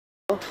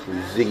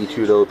Ziggy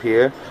Two Dope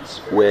here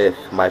with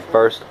my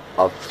first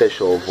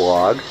official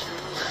vlog.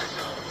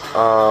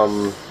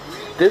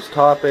 This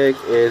topic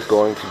is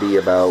going to be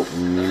about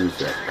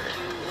music.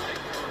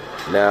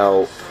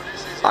 Now,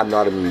 I'm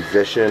not a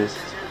musician.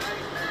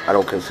 I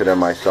don't consider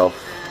myself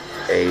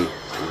a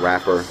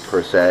rapper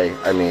per se.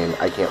 I mean,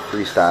 I can't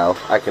freestyle.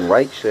 I can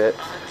write shit,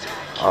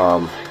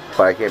 but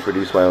I can't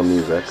produce my own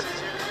music.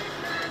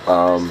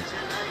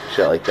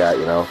 Shit like that,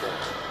 you know.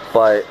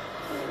 But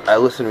I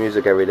listen to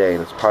music every day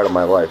and it's part of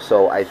my life,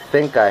 so I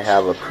think I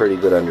have a pretty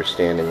good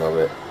understanding of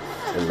it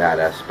in that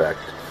aspect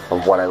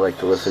of what I like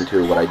to listen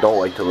to, what I don't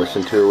like to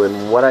listen to,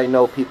 and what I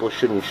know people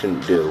should and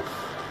shouldn't do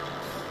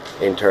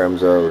in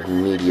terms of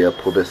media,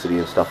 publicity,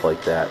 and stuff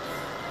like that.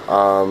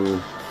 I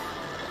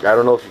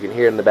don't know if you can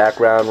hear it in the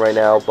background right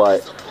now,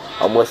 but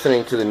I'm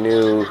listening to the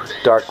new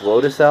Dark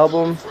Lotus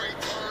album,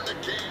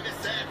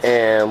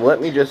 and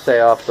let me just say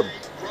off the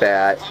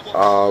bat,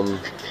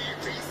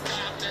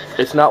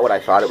 it's not what I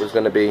thought it was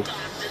going to be.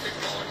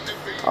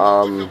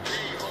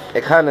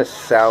 It kind of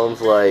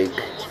sounds like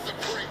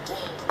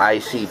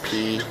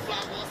ICP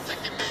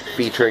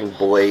featuring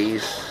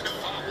Blaze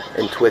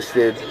and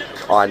Twiztid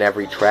on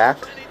every track.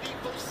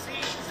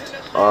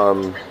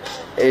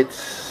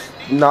 It's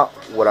not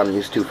what I'm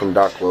used to from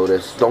Dark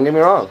Lotus. Don't get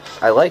me wrong,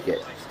 I like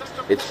it.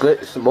 It's good.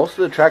 Most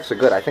of the tracks are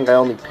good. I think I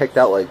only picked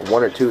out like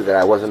one or two that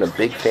I wasn't a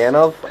big fan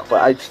of,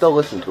 but I'd still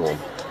listen to them.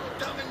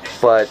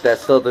 But that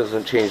still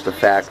doesn't change the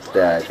fact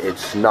that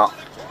it's not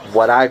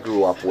what I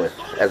grew up with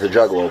as a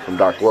juggalo from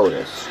Dark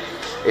Lotus.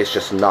 It's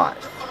just not.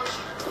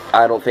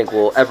 I don't think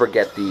we'll ever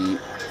get the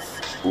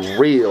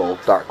real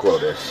Dark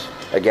Lotus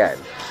again.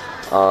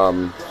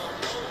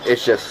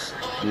 It's just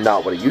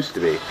not what it used to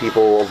be.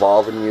 People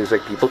evolve in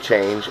music, people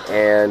change,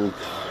 and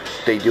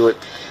they do it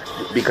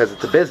because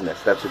it's a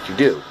business. That's what you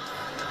do.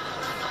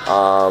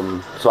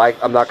 So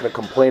I'm not going to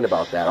complain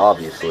about that,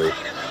 obviously.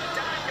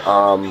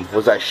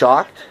 Was I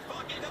shocked?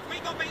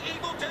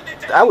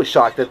 I was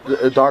shocked that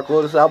the Dark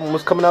Lotus album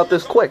was coming out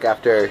this quick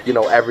after, you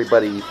know,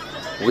 everybody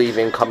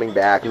leaving, coming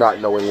back, not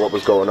knowing what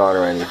was going on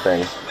or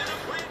anything.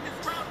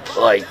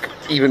 Like,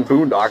 even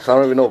Boondocks. I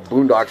don't even know if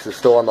Boondocks is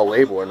still on the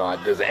label or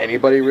not. Does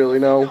anybody really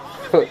know?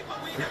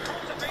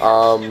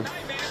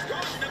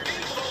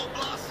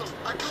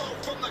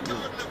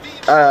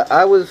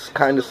 I was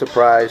kind of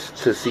surprised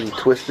to see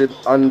Twiztid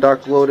on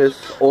Dark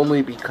Lotus,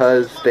 only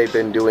because they've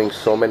been doing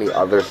so many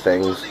other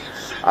things.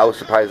 I was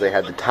surprised they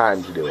had the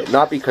time to do it.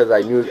 Not because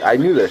I knew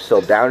they're still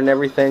down and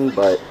everything,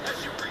 but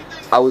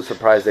I was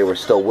surprised they were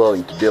still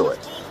willing to do it.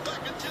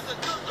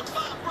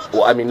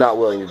 Well, I mean, not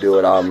willing to do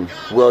it,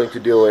 willing to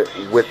do it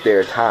with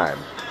their time.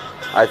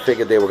 I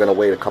figured they were going to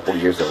wait a couple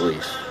years at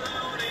least.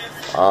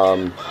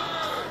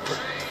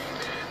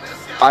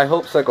 I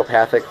hope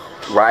Psychopathic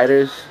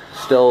Riders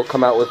still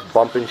come out with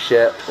bumping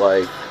shit.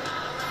 Like,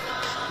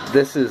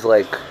 this is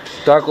like,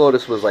 Dark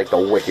Lotus was like the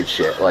wicked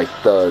shit, like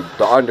the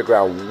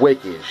underground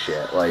wicked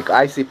shit. Like,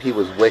 ICP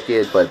was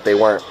wicked, but they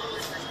weren't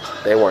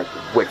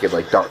wicked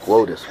like Dark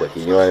Lotus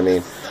wicked, you know what I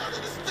mean?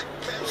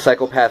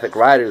 Psychopathic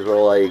Riders were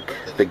like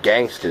the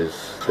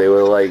gangsters. They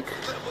were like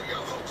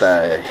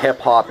the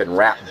hip-hop and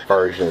rap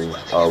version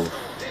of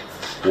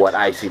what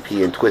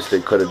ICP and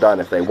Twiztid could have done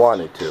if they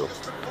wanted to.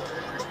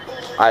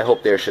 I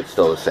hope their shit's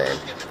still the same.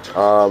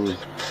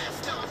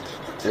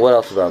 What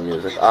else about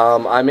music?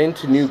 I'm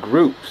into new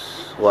groups.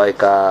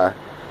 Like,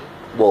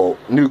 well,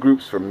 new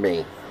groups for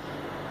me.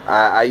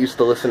 I used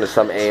to listen to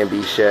some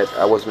A&B shit.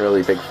 I wasn't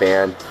really a big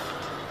fan.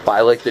 But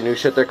I like the new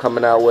shit they're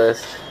coming out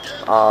with.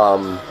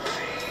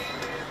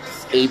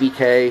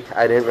 ABK,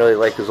 I didn't really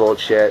like his old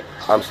shit.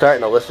 I'm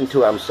starting to listen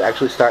to it. I'm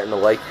actually starting to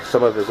like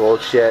some of his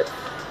old shit.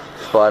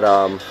 But,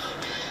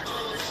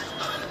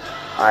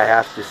 I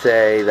have to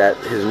say that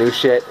his new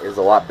shit is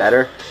a lot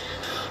better.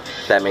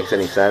 If that makes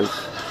any sense.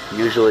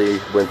 Usually,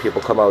 when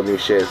people come out with new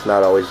shit, it's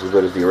not always as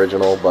good as the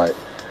original, but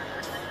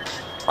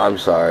I'm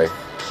sorry.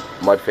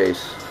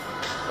 Mudface,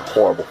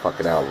 horrible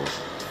fucking album.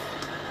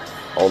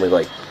 Only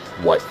like,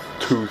 what,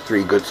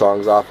 2-3 good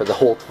songs off of the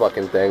whole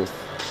fucking thing.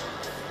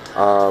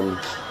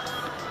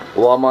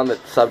 Well, I'm on the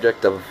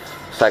subject of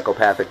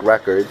Psychopathic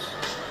Records.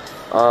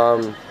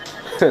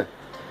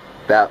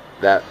 That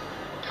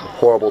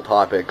horrible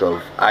topic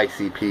of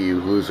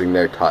ICP losing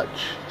their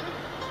touch.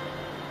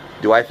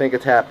 Do I think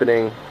it's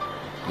happening?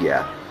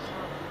 Yeah.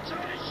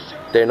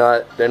 They're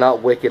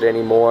not wicked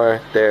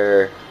anymore.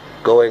 They're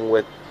going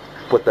with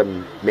what the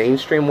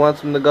mainstream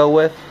wants them to go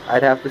with,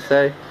 I'd have to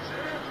say.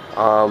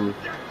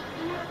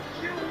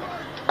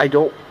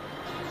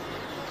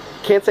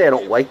 Can't say I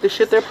don't like the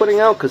shit they're putting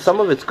out, because some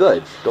of it's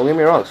good. Don't get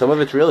me wrong, some of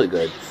it's really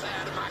good.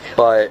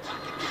 But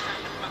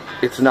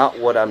it's not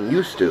what I'm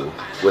used to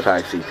with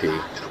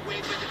ICP.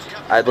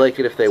 I'd like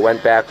it if they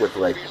went back with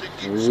like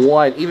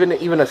one,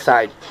 even a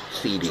side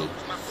CD,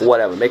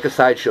 whatever. Make a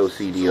sideshow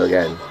CD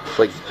again,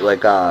 like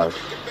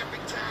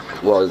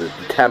what was it,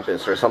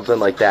 Tempest or something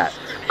like that.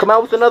 Come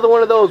out with another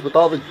one of those with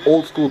all the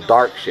old school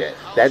dark shit.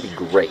 That'd be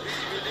great.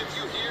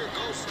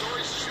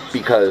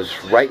 Because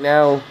right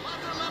now,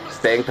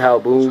 Bang Pow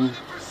Boom,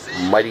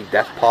 Mighty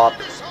Death Pop,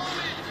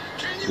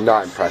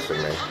 not impressing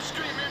me.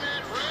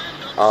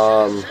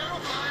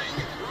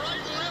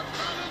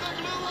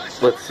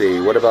 Let's see,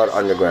 what about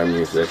underground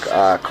music?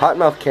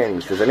 Cottonmouth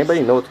Kings, does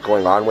anybody know what's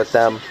going on with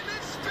them?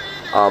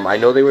 I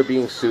know they were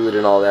being sued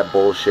and all that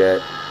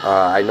bullshit.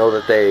 I know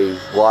that they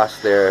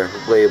lost their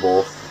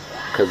label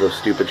because of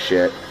stupid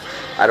shit.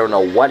 I don't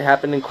know what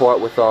happened in court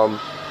with them.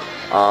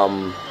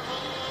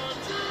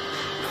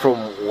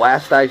 From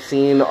last I've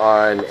seen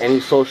on any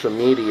social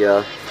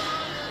media,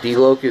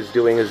 D-Loc is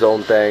doing his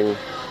own thing.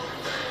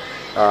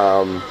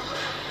 Some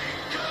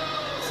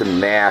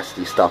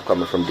nasty stuff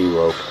coming from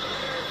D-Loc.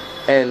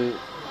 And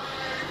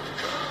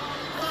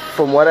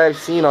from what I've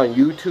seen on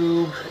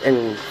YouTube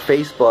and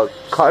Facebook,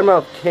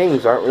 Cottonmouth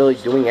Kings aren't really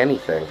doing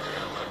anything.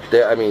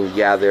 I mean,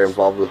 yeah, they're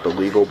involved with the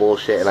legal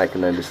bullshit, and I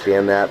can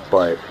understand that,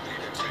 but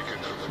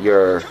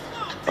you're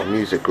a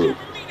music group.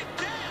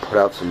 Put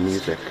out some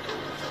music.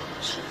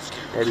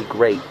 That'd be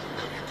great.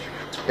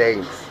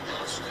 Thanks.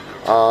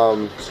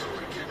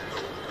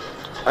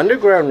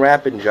 Underground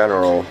rap in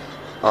general.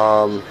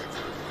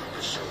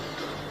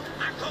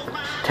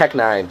 Tech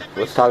N9ne.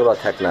 Let's talk about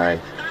Tech N9ne.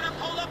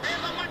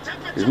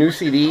 His new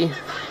CD,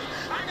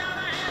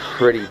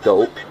 pretty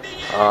dope.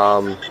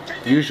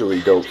 Usually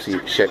dope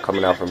shit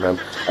coming out from him.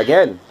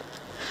 Again,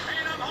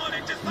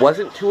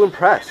 wasn't too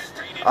impressed.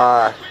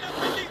 A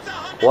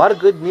lot of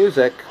good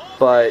music,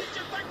 but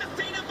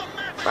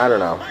I don't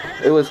know.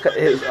 It was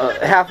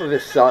half of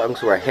his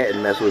songs were hit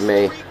and miss with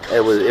me.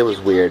 It was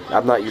weird.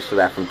 I'm not used to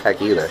that from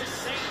Tech either.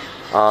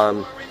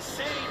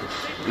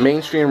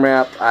 Mainstream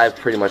rap, I've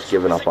pretty much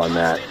given up on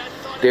that.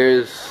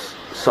 There's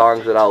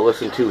songs that I'll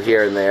listen to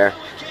here and there.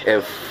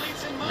 If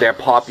they're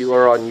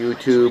popular on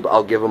YouTube,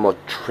 I'll give them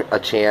a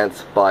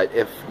chance, but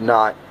if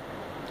not,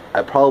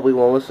 I probably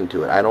won't listen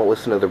to it. I don't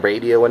listen to the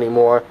radio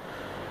anymore.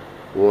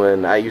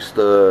 When I used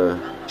to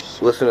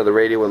listen to the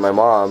radio with my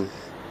mom,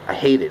 I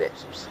hated it.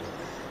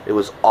 It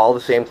was all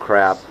the same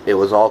crap. It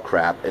was all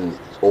crap, and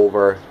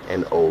over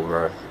and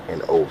over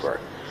and over.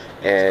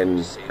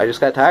 And I just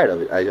got tired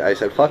of it. I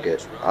said, fuck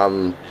it.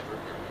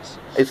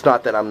 It's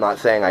not that I'm not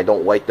saying I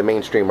don't like the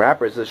mainstream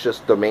rappers, it's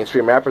just the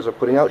mainstream rappers are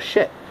putting out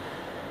shit.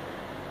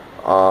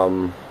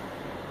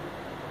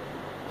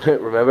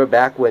 Remember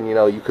back when, you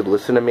know, you could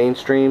listen to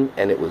mainstream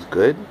and it was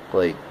good?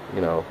 Like,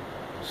 you know,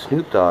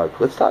 Snoop Dogg.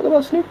 Let's talk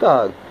about Snoop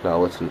Dogg.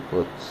 No, let's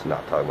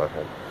not talk about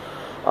him.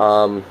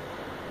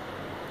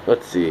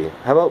 Let's see.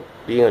 How about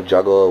being a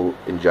juggalo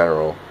in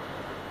general?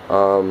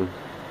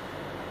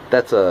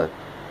 That's a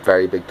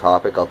very big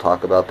topic. I'll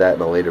talk about that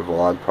in a later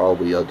vlog.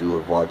 Probably I'll do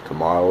a vlog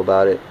tomorrow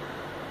about it.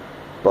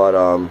 But,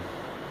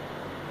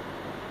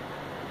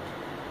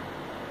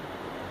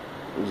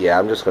 yeah,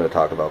 I'm just going to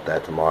talk about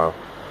that tomorrow.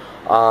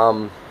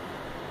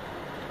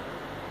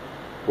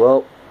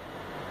 Well,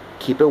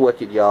 keep it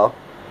wicked, y'all.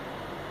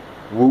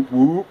 Whoop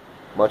whoop.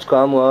 Much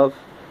calm love.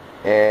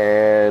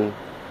 And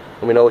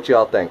let me know what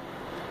y'all think.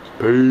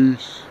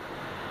 Peace.